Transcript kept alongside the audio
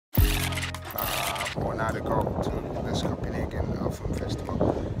or not to go to this Copenhagen Film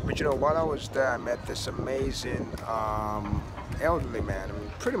Festival. But you know, while I was there, I met this amazing elderly man. I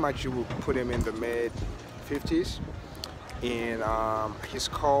mean, pretty much you would put him in the mid 50s. And he's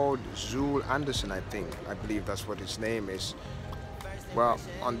called Zul Anderson, I think. I believe that's what his name is. Well,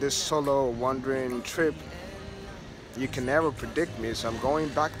 on this solo wandering trip, you can never predict me, so I'm going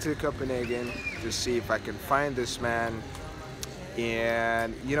back to Copenhagen to see if I can find this man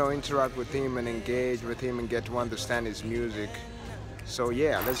and, you know, interact with him and engage with him and get to understand his music. So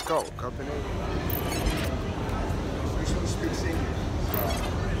yeah, let's go, Copenhagen. This one speaks English.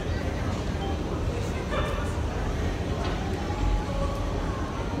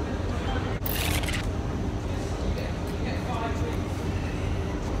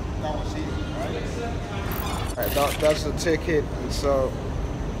 Alright, that's the ticket, and so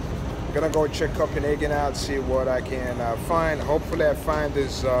I'm gonna go check Copenhagen out, see what I can find. Hopefully I find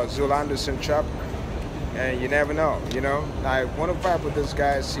this Zul Anderson chap, and you never know, you know. I want to vibe with this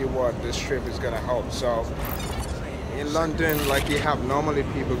guy, see what this trip is gonna hold. So in London, like you have normally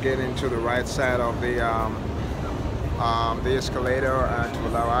people get into the right side of the escalator to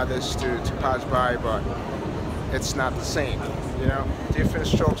allow others to pass by, but it's not the same, you know. Different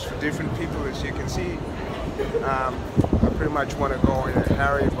strokes for different people, as you can see. I pretty much want to go in a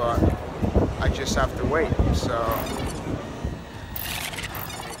hurry, but I just have to wait. So,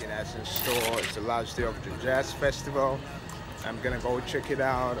 as in store, it's the last day of the jazz festival. I'm gonna go check it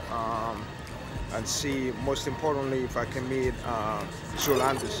out and see, most importantly, if I can meet Zul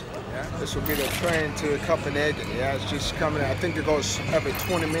Anderson. Yeah? This will be the train to Copenhagen. Yeah, it's just coming. I think it goes every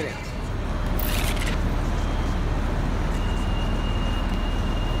 20 minutes.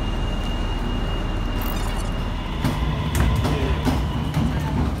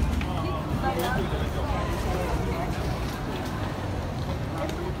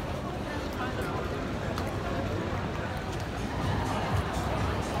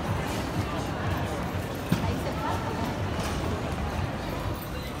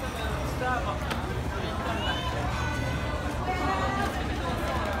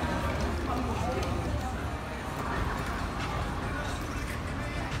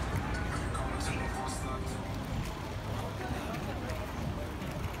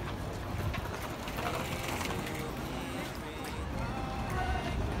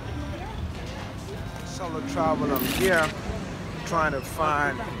 Solo travel. I'm here trying to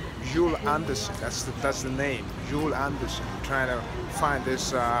find Zul Anderson. That's the name, Zul Anderson. I'm trying to find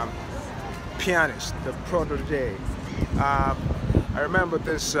this pianist, the Protege. I remember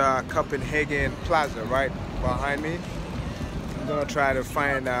this Copenhagen Plaza right behind me. I'm gonna try to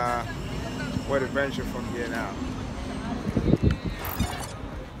find where to venture from here now.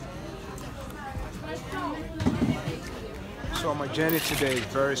 So my journey today is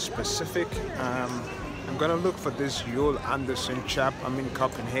very specific. I'm gonna look for this Zul Anderson chap. I'm in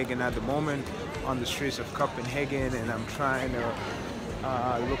Copenhagen at the moment, on the streets of Copenhagen, and I'm trying to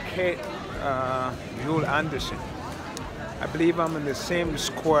locate Zul Anderson. I believe I'm in the same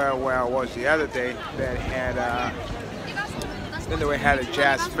square where I was the other day that had a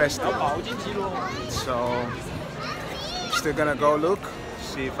jazz festival. So still gonna go look,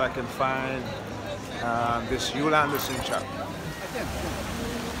 see if I can find this Zul Anderson chap.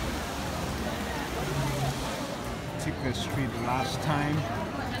 Took the street last time,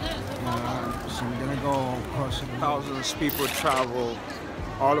 so we're gonna go across. Thousands of people travel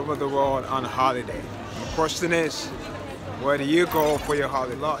all over the world on holiday. And the question is, where do you go for your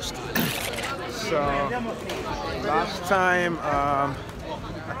holiday? Lost. So last time I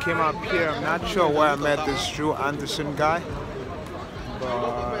came up here, I'm not sure where I met this Zul Anderson guy,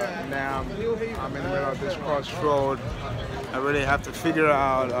 but now I'm in the middle of this crossroad. I really have to figure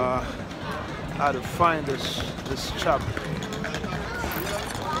out how to find this chap.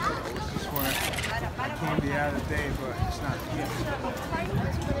 This is where I came the other day, but it's not here.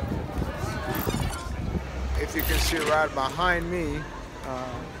 If you can see right behind me,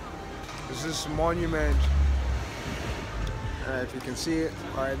 is this monument. If you can see it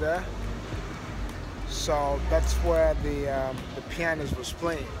right there. So that's where the pianist was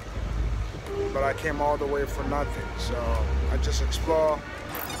playing. But I came all the way for nothing. So I just explore.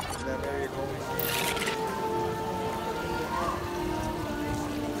 And then there you go.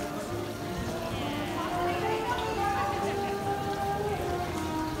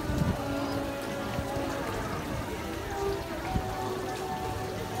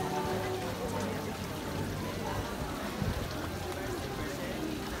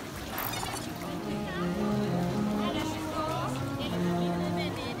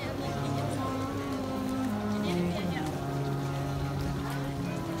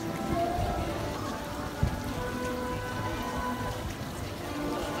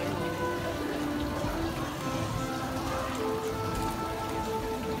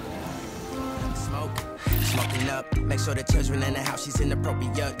 Make sure the children in the house, she's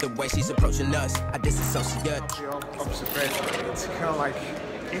inappropriate. The way she's approaching us, I disassociate. Your observation, it's kind of like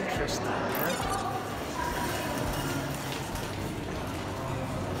interesting, right?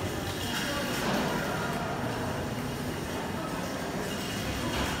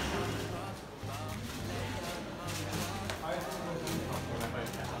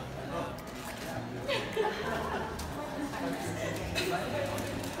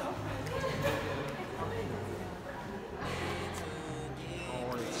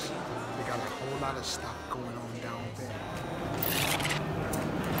 A lot of stuff going on down there.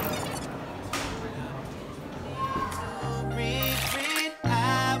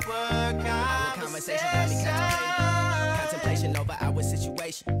 Conversation got me contemplation over our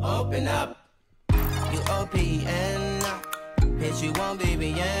situation. Open up, you OPN, bitch, you won't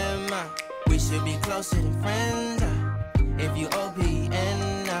BBM. We should be closer than friends. If you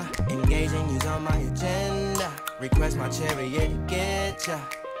OPN, engaging you's on my agenda. Request my chariot to get ya.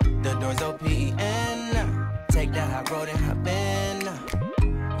 The door's OPN. Take that high road and hop in.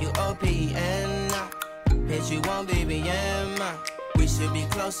 You OPN. Bitch, you won't BBM. We should be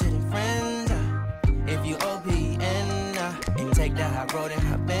closer than friends. If you OPN. And take that high road and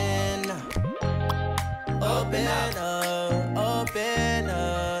hop in. Open up, open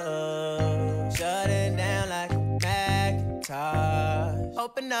up. Shut it down like a Macintosh.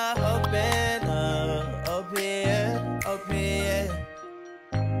 Open up, open up. Open, open.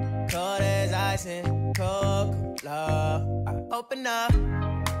 Cold as ice and Coca-Cola. Open up.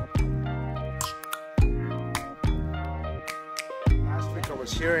 Last week I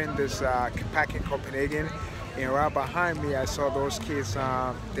was here in this pack in Copenhagen, and right behind me I saw those kids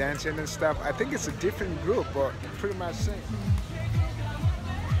dancing and stuff. I think it's a different group, but pretty much same.